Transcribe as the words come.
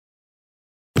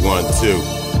1, 2.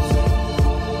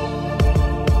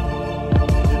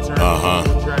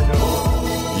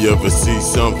 You ever see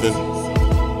something,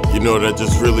 you know, that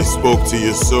just really spoke to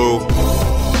your soul?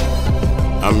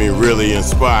 I mean, really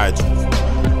inspired you.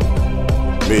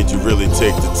 Made you really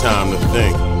take the time to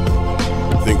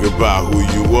think about who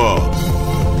you are.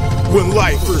 When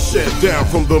light first shed down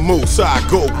from the Most High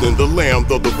Golden, the Lamb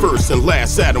of the first and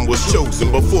last Adam was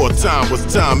chosen. Before time was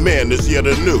time, man is yet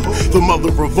anew. The mother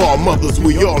of all mothers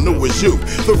we all know is you.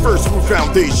 The first true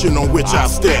foundation on which I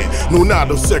stand. No,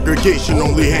 not of segregation,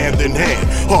 only hand in hand.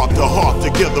 Heart to heart,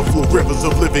 together flow rivers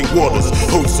of living waters.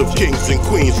 Hosts of kings and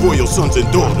queens, royal sons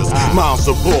and daughters. Miles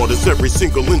of borders, every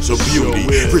single inch of beauty.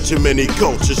 Rich in many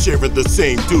cultures, sharing the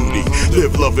same duty.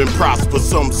 Live, love, and prosper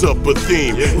sums up a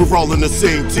theme. We're all in the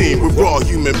same team. We're all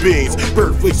human beings,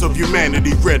 birthplace of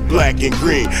humanity, red, black, and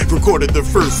green. Recorded the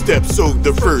first step, sowed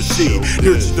the first seed.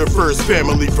 Nurtured the first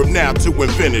family from now to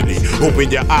infinity.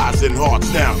 Open your eyes and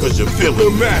hearts now, cause you're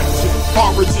feeling. Imagine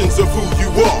origins of who you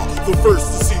are. The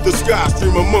first to see the sky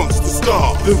stream amongst the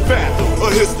stars. Then fathom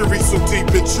a history so deep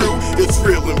and true, it's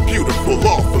real and beautiful,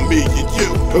 all for me and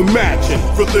you. Imagine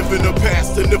reliving a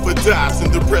past that never dies in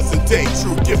the present day,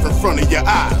 true gift in front of your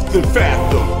eyes. Then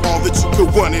fathom all that you could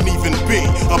want and even be,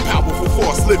 a powerful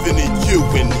force living in you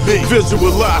and me.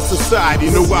 Visualize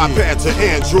society, no iPad to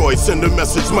Android, send a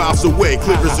message miles away,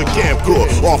 clear as a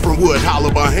camcorder. All from wood,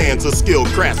 hollow by hands of skilled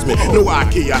craftsmen. No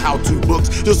IKEA how-to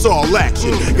books, just all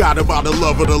action. Guided by the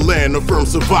love of the land, a firm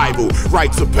survival.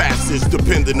 Rites of passage,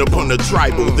 dependent upon the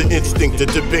tribal. The instinct to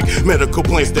depict medical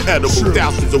plans to edible.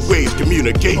 Thousands of ways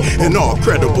communicate, and all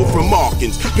credible. From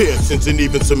markings, piercings, and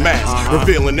even some masks.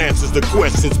 Revealing answers to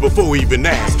questions before we even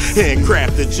ask.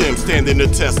 Handcrafted gems standing the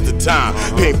test of time.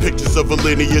 Paint pictures of a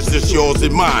lineage that's yours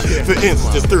and mine. For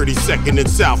instance, 32nd in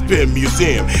South Penn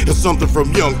Museum. It's something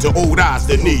from young to old eyes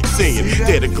that need seeing.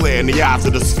 There to glare in the eyes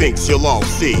of the Sphinx, you'll all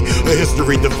see a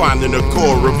history defining the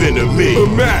core of enemy.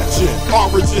 Imagine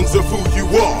origins of who you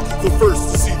are. The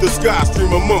first to see the sky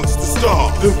stream amongst the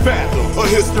stars. Then fathom a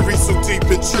history so deep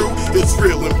and true, it's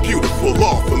real and beautiful,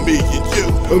 all for me and you.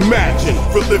 Imagine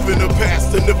reliving a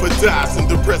past that never dies in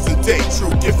the present day,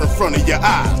 true gift in front of your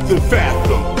eyes. Then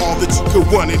fathom all that you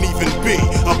could want and even be,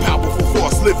 a powerful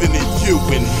force living in you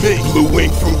and me. Blue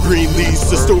ink from green leaves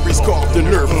to stories carved in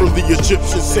earth, from the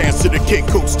Egyptian sands to the Cape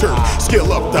Coast turf.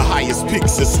 Scale up the highest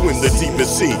peaks and swim the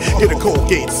deepest sea. Get a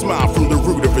Colgate smile from the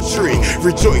root of a tree.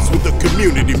 Rejoice with the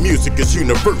community, music is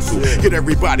universal. Get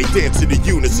everybody dancing to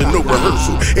unison, no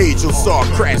rehearsal. Age will saw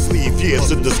crash, leave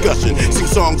years of discussion. Sing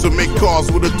songs or make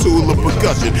cars with a tool of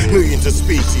percussion. Millions of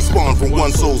species spawn from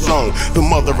one soul's own. The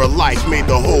mother of life made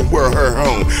the whole world her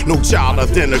home. No child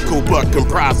identical but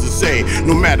comprised the same.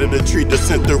 No matter the tree,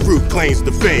 descent, the root claims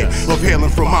the fame of hailing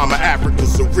from Mama Africa,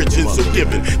 so rich and so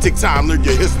given. Take time, learn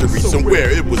your history, somewhere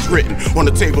it was written on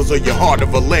the tables of your heart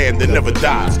of a land that never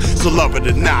dies. So love it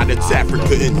or not, it's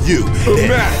Africa in you.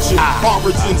 Imagine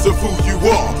origins of who you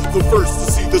are. The first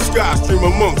to see the sky stream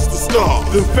amongst the stars.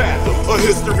 Then fathom a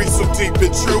history so deep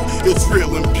and true, it's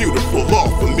real and beautiful, all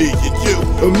for me and you.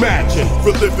 Imagine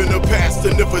reliving a past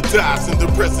that never dies in the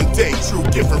present day, true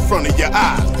gift in front of your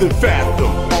eyes. Then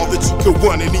fathom all that you could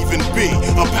want and even be,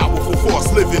 a powerful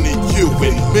force living in you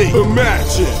and me.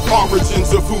 Imagine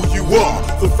origins of who you are.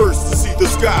 The first to see the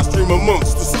sky stream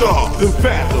amongst the stars. Then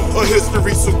fathom a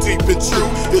history so deep and true,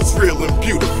 it's real and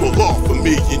beautiful, all for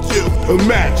me and you.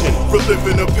 Imagine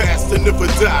reliving a past that never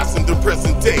dies in the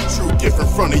present day, true gift in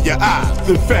front of your eyes.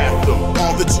 Then fathom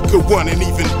all that you could want and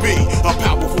even be, a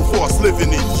powerful force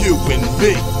living in you and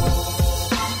me.